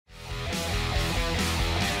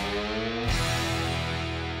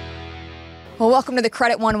Well, welcome to the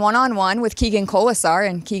Credit One One-on-One with Keegan Kolesar.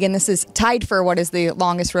 And Keegan, this is tied for what is the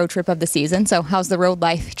longest road trip of the season. So how's the road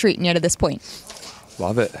life treating you to this point?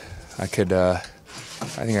 Love it. I think I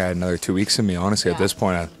had another 2 weeks in me, honestly, at this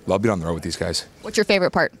point. I love being on the road with these guys. What's your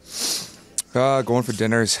favorite part? Going for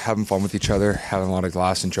dinners, having fun with each other, having a lot of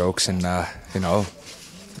laughs and jokes. And,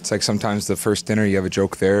 it's like sometimes the first dinner, you have a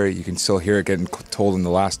joke there, you can still hear it getting told in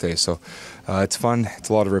the last day. So it's fun. It's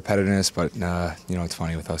a lot of repetitiveness, but, it's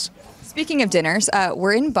funny with us. Speaking of dinners,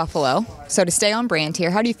 we're in Buffalo. So to stay on brand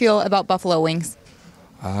here, how do you feel about buffalo wings?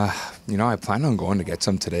 I plan on going to get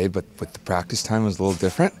some today, but with the practice time was a little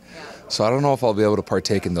different. So I don't know if I'll be able to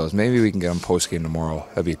partake in those. Maybe we can get them post-game tomorrow.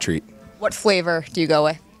 That'd be a treat. What flavor do you go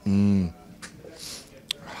with?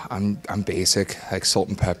 I'm basic. Like salt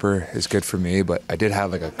and pepper is good for me, but I did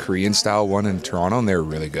have like a Korean style one in Toronto, and they were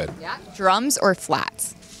really good. Yeah. Drums or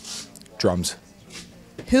flats? Drums.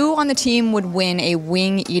 Who on the team would win a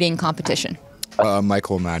wing eating competition?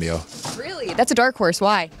 Michael Matteo. Really? That's a dark horse.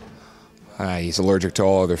 Why? He's allergic to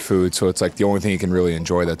all other food, so it's like the only thing he can really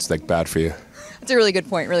enjoy that's like bad for you. That's a really good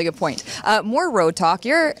point. Really good point. More road talk.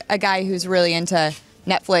 You're a guy who's really into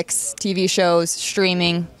Netflix, TV shows,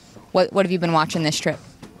 streaming. What have you been watching this trip?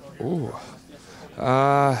 Ooh.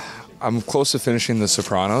 I'm close to finishing The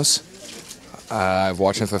Sopranos. I've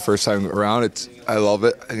watched it for the first time around. I love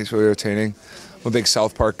it. I think it's really entertaining. I'm a big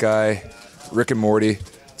South Park guy. Rick and Morty,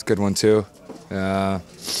 it's a good one too.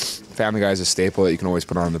 Family Guy is a staple that you can always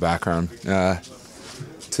put on in the background. To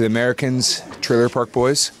the Americans, Trailer Park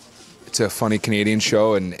Boys. It's a funny Canadian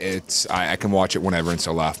show, and I can watch it whenever and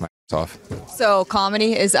still laugh my ass off. So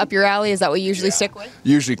comedy is up your alley? Is that what you usually stick with?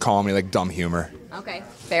 Usually comedy, like dumb humor. Okay,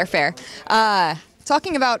 fair.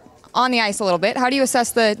 Talking about on the ice a little bit, how do you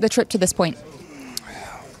assess the trip to this point?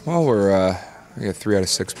 Well, we got 3 out of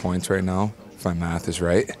 6 points right now, if my math is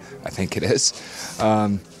right. I think it is.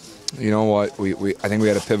 You know what? I think we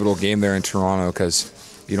had a pivotal game there in Toronto because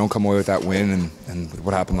you don't come away with that win, and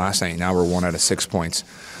what happened last night. Now we're 1 out of 6 points,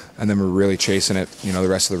 and then we're really chasing it. The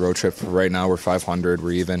rest of the road trip. Right now we're 500.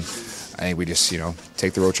 We're even. I think we just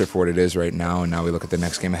take the road trip for what it is right now, and now we look at the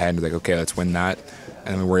next game ahead and be like, okay, let's win that,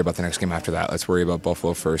 and then we worry about the next game after that. Let's worry about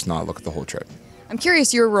Buffalo first, not look at the whole trip. I'm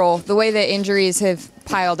curious your role. The way the injuries have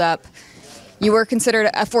piled up, you were considered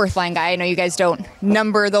a fourth line guy. I know you guys don't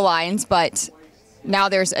number the lines, but now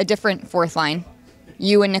there's a different fourth line.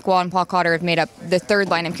 You and Nick Wall and Paul Cotter have made up the third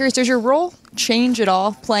line. I'm curious, does your role change at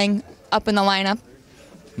all playing up in the lineup?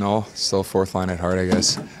 No, still fourth line at heart, I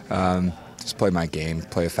guess. Just play my game,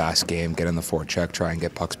 play a fast game, get in the forecheck, try and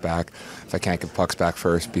get pucks back. If I can't get pucks back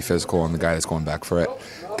first, be physical on the guy that's going back for it.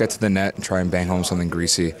 Get to the net and try and bang home something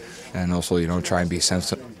greasy. And also, try and be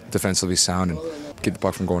defensively sound and keep the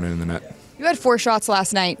puck from going in the net. You had 4 shots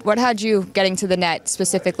last night. What had you getting to the net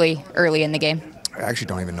specifically early in the game? I actually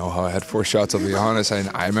don't even know how I had 4 shots, I'll be honest.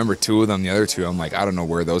 I remember 2 of them. The other 2, I'm like, I don't know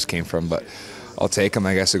where those came from, but I'll take them.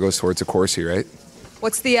 I guess it goes towards a Corsi, right?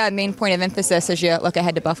 What's the main point of emphasis as you look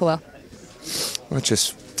ahead to Buffalo? Let's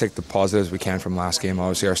just take the positives we can from last game.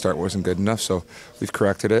 Obviously, our start wasn't good enough, so we've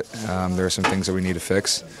corrected it. There are some things that we need to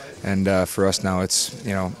fix. And for us now, it's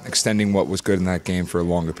extending what was good in that game for a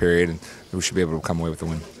longer period, and we should be able to come away with the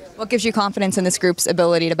win. What gives you confidence in this group's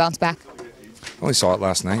ability to bounce back? Well, we saw it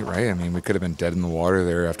last night, right? I mean, we could have been dead in the water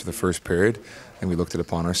there after the first period, and we looked it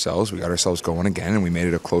upon ourselves. We got ourselves going again, and we made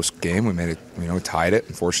it a close game. We made it, tied it.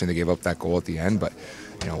 Unfortunately, they gave up that goal at the end, but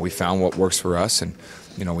we found what works for us, and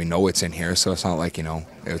we know it's in here, so it's not like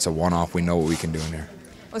it's a one-off. We know what we can do in here.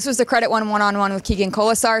 This was the Credit One One-on-One with Keegan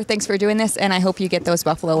Kolesar. Thanks for doing this, and I hope you get those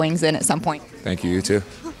buffalo wings in at some point. Thank you. You too.